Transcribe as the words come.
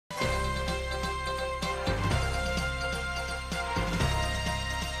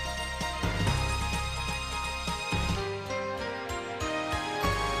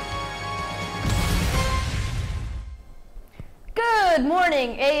Good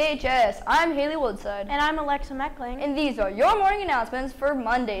morning, AHS. I'm Haley Woodside. And I'm Alexa Meckling. And these are your morning announcements for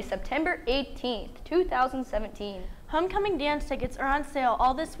Monday, September 18th, 2017. Homecoming dance tickets are on sale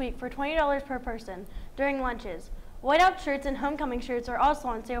all this week for $20 per person during lunches. Whiteout shirts and homecoming shirts are also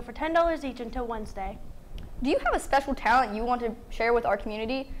on sale for $10 each until Wednesday. Do you have a special talent you want to share with our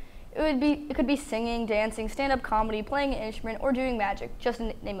community? It could be singing, dancing, stand-up comedy, playing an instrument, or doing magic, just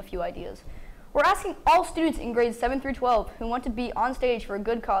to name a few ideas. We're asking all students in grades 7 through 12 who want to be on stage for a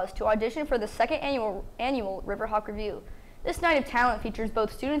good cause to audition for the second annual Riverhawk Review. This night of talent features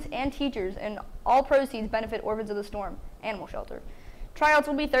both students and teachers, and all proceeds benefit Orphans of the Storm Animal Shelter. Tryouts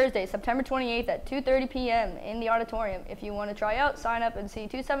will be Thursday, September 28th at 2:30 p.m. in the auditorium. If you want to try out, sign up and see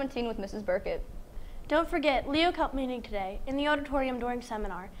 217 with Mrs. Burkett. Don't forget Leo Cup meeting today in the auditorium during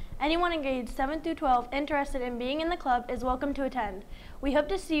seminar. Anyone in grades 7 through 12 interested in being in the club is welcome to attend. We hope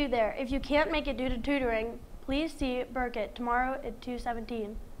to see you there. If you can't make it due to tutoring, please see Burkett tomorrow at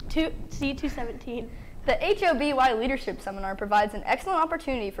 217. The HOBY Leadership Seminar provides an excellent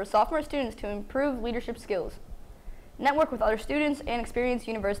opportunity for sophomore students to improve leadership skills, network with other students, and experience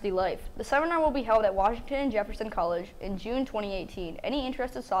university life. The seminar will be held at Washington and Jefferson College in June 2018. Any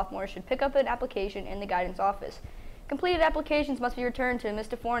interested sophomores should pick up an application in the guidance office. Completed applications must be returned to Ms.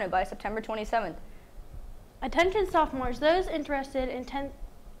 DeForna by September 27th. Attention sophomores, those interested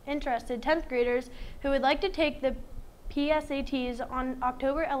 10th graders who would like to take the PSATs on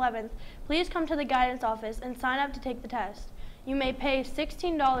October 11th, please come to the guidance office and sign up to take the test. You may pay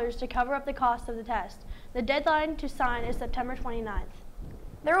 $16 to cover up the cost of the test. The deadline to sign is September 29th.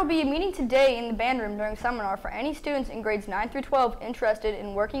 There will be a meeting today in the band room during seminar for any students in grades 9 through 12 interested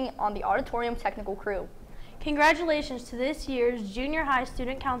in working on the auditorium technical crew. Congratulations to this year's junior high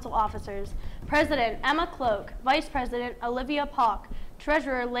student council officers: President Emma Cloak, Vice President Olivia Pock,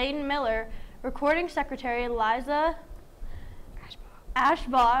 Treasurer Layden Miller, Recording Secretary Liza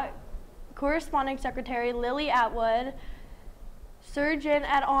Ashbaugh, Corresponding Secretary Lily Atwood, Surgeon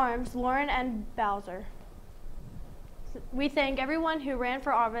at Arms Lauren N. Bowser. We thank everyone who ran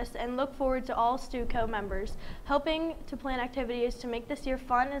for office and look forward to all STUCO members helping to plan activities to make this year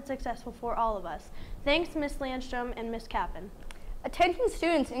fun and successful for all of us. Thanks, Ms. Landstrom and Ms. Kappen. Attention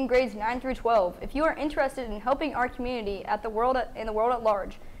students in grades 9 through 12, if you are interested in helping our community in the world at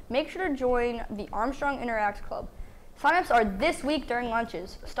large, make sure to join the Armstrong Interact Club. Sign-ups are this week during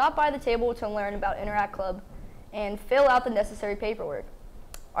lunches. Stop by the table to learn about Interact Club and fill out the necessary paperwork.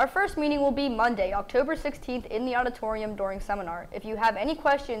 Our first meeting will be Monday, October 16th in the auditorium during seminar. If you have any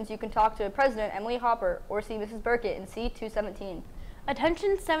questions, you can talk to President Emily Hopper or see Mrs. Burkett in C217.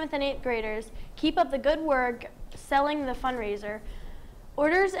 Attention 7th and 8th graders, keep up the good work selling the fundraiser.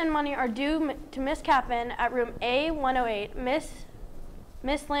 Orders and money are due to Ms. Kappen at room A108, Miss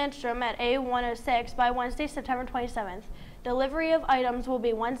Landstrom at A106 by Wednesday, September 27th. Delivery of items will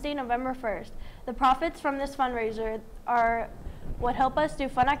be Wednesday, November 1st. The profits from this fundraiser are what help us do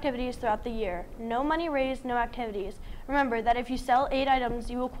fun activities throughout the year. No money raised, no activities. Remember that if you sell 8 items,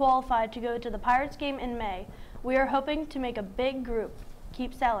 you will qualify to go to the Pirates game in May. We are hoping to make a big group.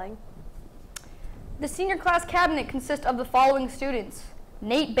 Keep selling. The senior class cabinet consists of the following students: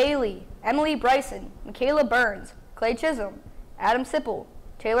 Nate Bailey, Emily Bryson, Michaela Burns, Clay Chisholm, Adam Sipple,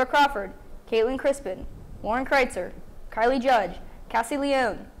 Taylor Crawford, Caitlin Crispin, Lauren Kreitzer, Kylie Judge, Cassie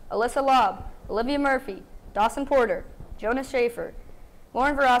Leone, Alyssa Lobb, Olivia Murphy, Dawson Porter, Jonas Schaefer,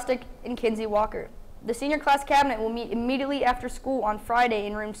 Lauren Verostic, and Kinsey Walker. The senior class cabinet will meet immediately after school on Friday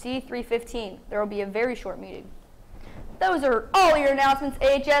in room C315. There will be a very short meeting. Those are all your announcements,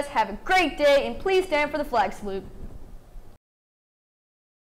 AHS. Have a great day, and please stand for the flag salute.